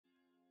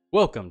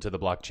Welcome to the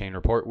Blockchain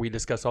Report. We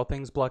discuss all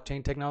things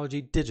blockchain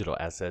technology, digital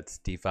assets,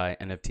 DeFi,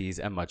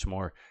 NFTs, and much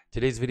more.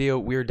 Today's video,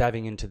 we're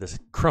diving into the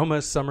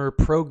Kroma Summer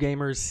Pro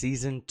Gamers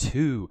Season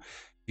 2.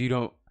 If you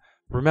don't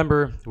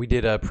remember, we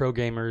did a Pro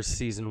Gamers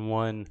Season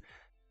 1, I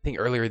think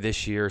earlier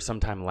this year,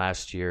 sometime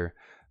last year.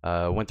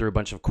 Went through a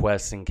bunch of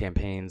quests and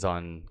campaigns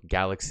on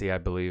Galaxy, I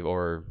believe,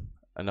 or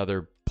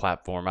another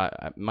platform.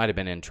 I might have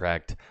been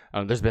Intract.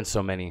 There's been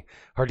so many,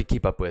 hard to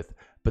keep up with.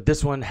 But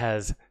this one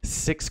has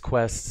 6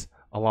 quests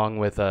along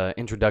with an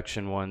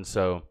introduction one,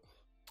 so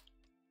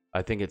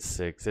I think it's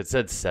 6. It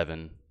said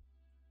 7,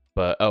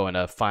 but and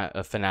a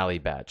finale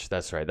batch.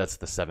 That's right, that's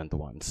the 7th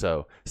one.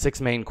 So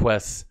 6 main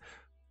quests.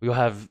 We'll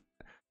have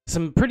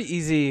some pretty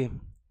easy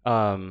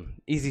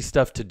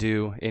stuff to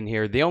do in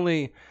here. The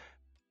only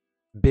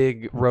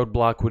big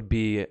roadblock would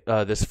be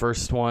this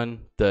first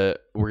one. We're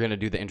going to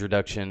do the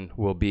introduction.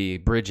 We'll be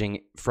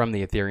bridging from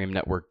the Ethereum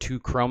network to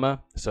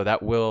Kroma, so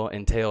that will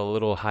entail a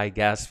little high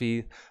gas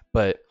fee.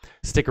 But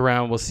stick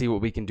around, we'll see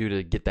what we can do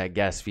to get that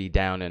gas fee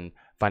down and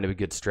find a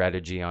good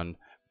strategy on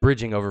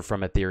bridging over from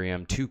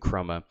Ethereum to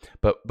Kroma.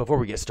 But before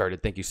we get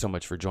started, thank you so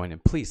much for joining.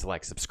 Please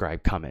like,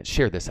 subscribe, comment,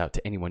 share this out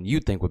to anyone you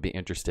think would be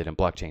interested in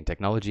blockchain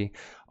technology,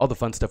 all the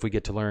fun stuff we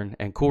get to learn,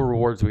 and cool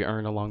rewards we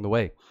earn along the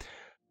way.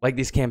 Like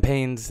these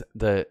campaigns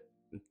that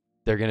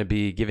they're going to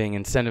be giving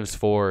incentives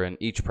for, and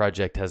each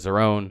project has their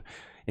own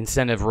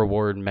incentive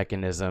reward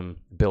mechanism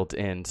built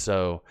in.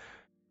 So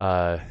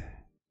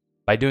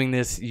by doing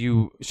this,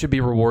 you should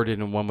be rewarded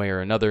in one way or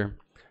another.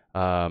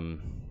 But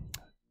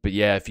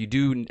yeah, if you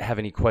do have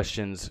any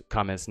questions,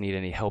 comments, need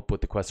any help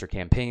with the quests or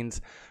campaigns,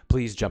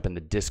 please jump in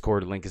the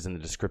Discord. Link is in the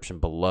description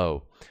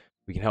below.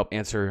 We can help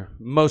answer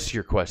most of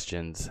your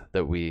questions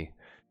that we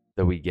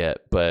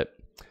get. But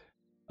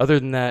other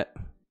than that,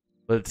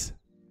 let's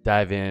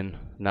dive in,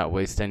 not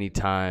waste any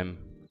time,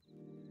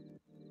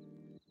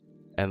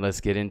 and let's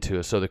get into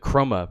it. So the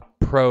Kroma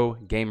Pro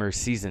Gamer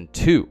Season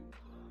 2.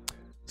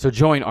 So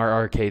join our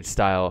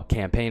arcade-style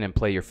campaign and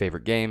play your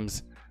favorite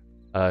games.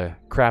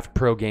 Craft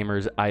Pro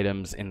Gamers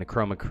items in the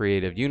Kroma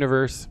Creative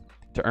Universe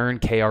to earn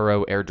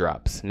KRO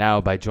airdrops. Now,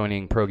 by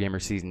joining Pro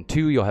Gamer Season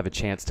 2, you'll have a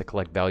chance to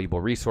collect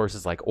valuable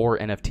resources like ore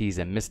NFTs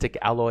and Mystic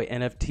Alloy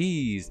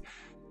NFTs.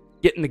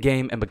 Get in the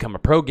game and become a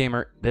pro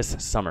gamer this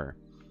summer.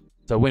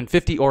 So win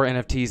 50 ore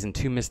NFTs and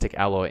 2 Mystic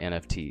Alloy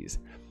NFTs.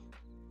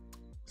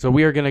 So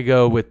we are going to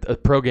go with a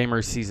Pro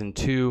Gamer Season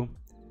 2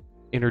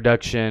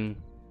 introduction.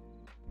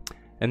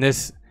 And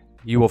this,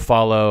 you will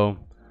follow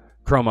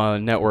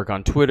Kroma Network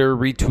on Twitter,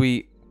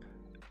 retweet,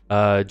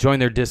 join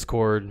their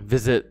Discord,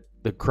 visit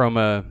the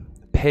Kroma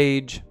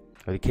page,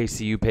 or the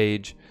KCU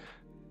page.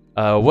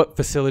 What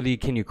facility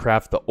can you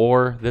craft the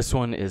ore? This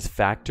one is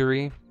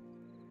factory.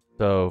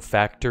 So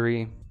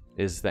factory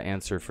is the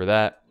answer for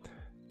that.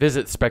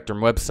 Visit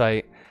Spectrum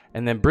website,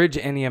 and then bridge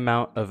any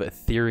amount of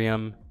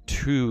Ethereum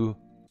to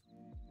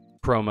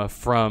Kroma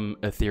from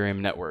Ethereum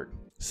network.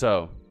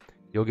 So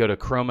you'll go to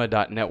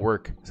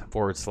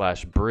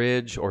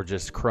kroma.network/bridge, or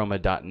just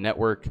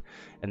kroma.network,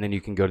 and then you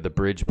can go to the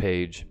bridge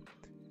page,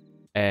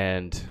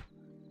 and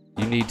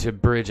you need to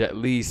bridge at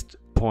least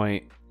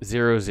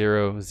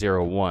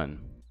 0.0001.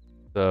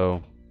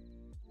 So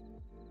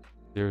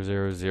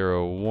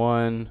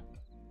 0001.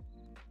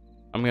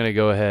 I'm gonna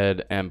go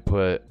ahead and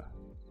put,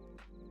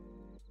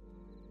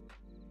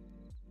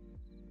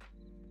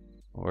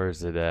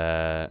 where's it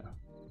at?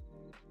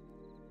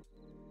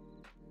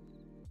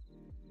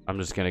 I'm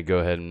just going to go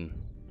ahead and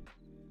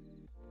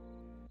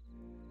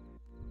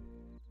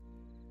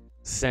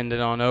send it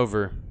on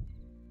over.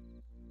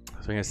 So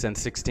I'm going to send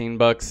 16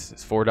 bucks.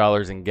 It's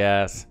 $4 in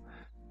gas.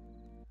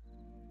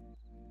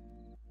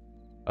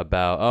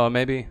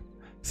 Maybe.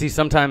 See,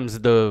 sometimes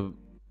the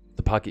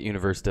Pocket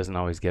Universe doesn't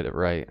always get it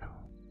right.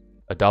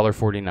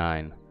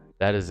 $1.49.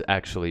 That is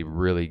actually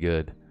really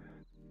good.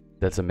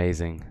 That's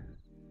amazing.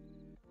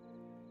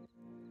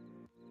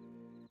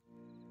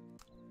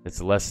 It's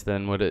less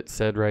than what it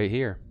said right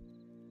here.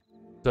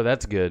 So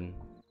that's good.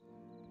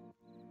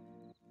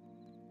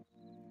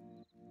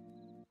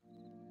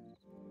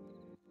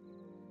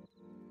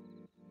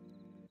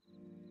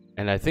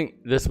 And I think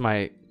this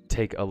might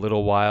take a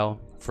little while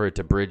for it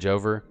to bridge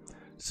over.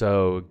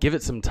 So give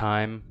it some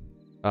time.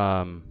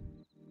 Time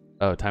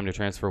to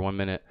transfer 1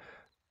 minute.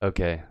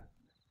 Okay.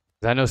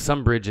 I know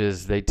some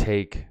bridges, they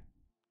take,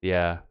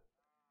 yeah.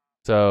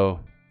 So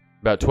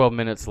about 12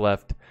 minutes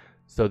left.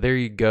 So there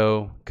you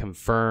go,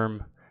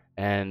 confirm,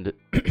 and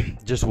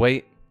just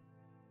wait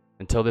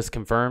until this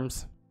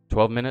confirms,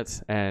 12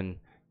 minutes, and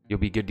you'll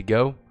be good to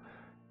go.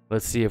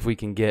 Let's see if we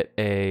can get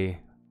a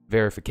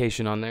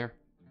verification on there.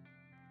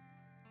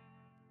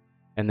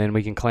 And then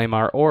we can claim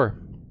our ore.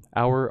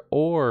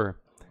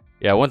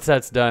 Yeah, once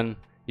that's done,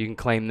 you can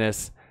claim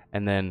this,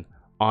 and then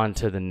on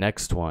to the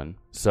next one.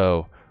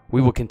 So we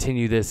will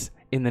continue this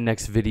in the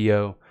next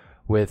video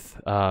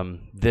with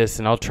this,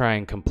 and I'll try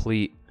and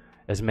complete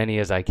as many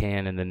as I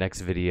can in the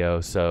next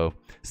video, so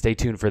stay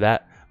tuned for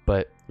that.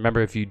 But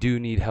remember, if you do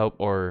need help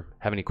or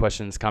have any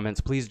questions,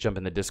 comments, please jump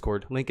in the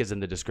Discord. Link is in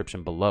the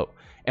description below.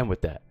 And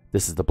with that,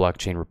 this is the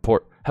Blockchain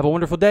Report. Have a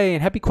wonderful day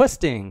and happy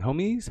questing,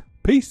 homies.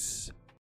 Peace.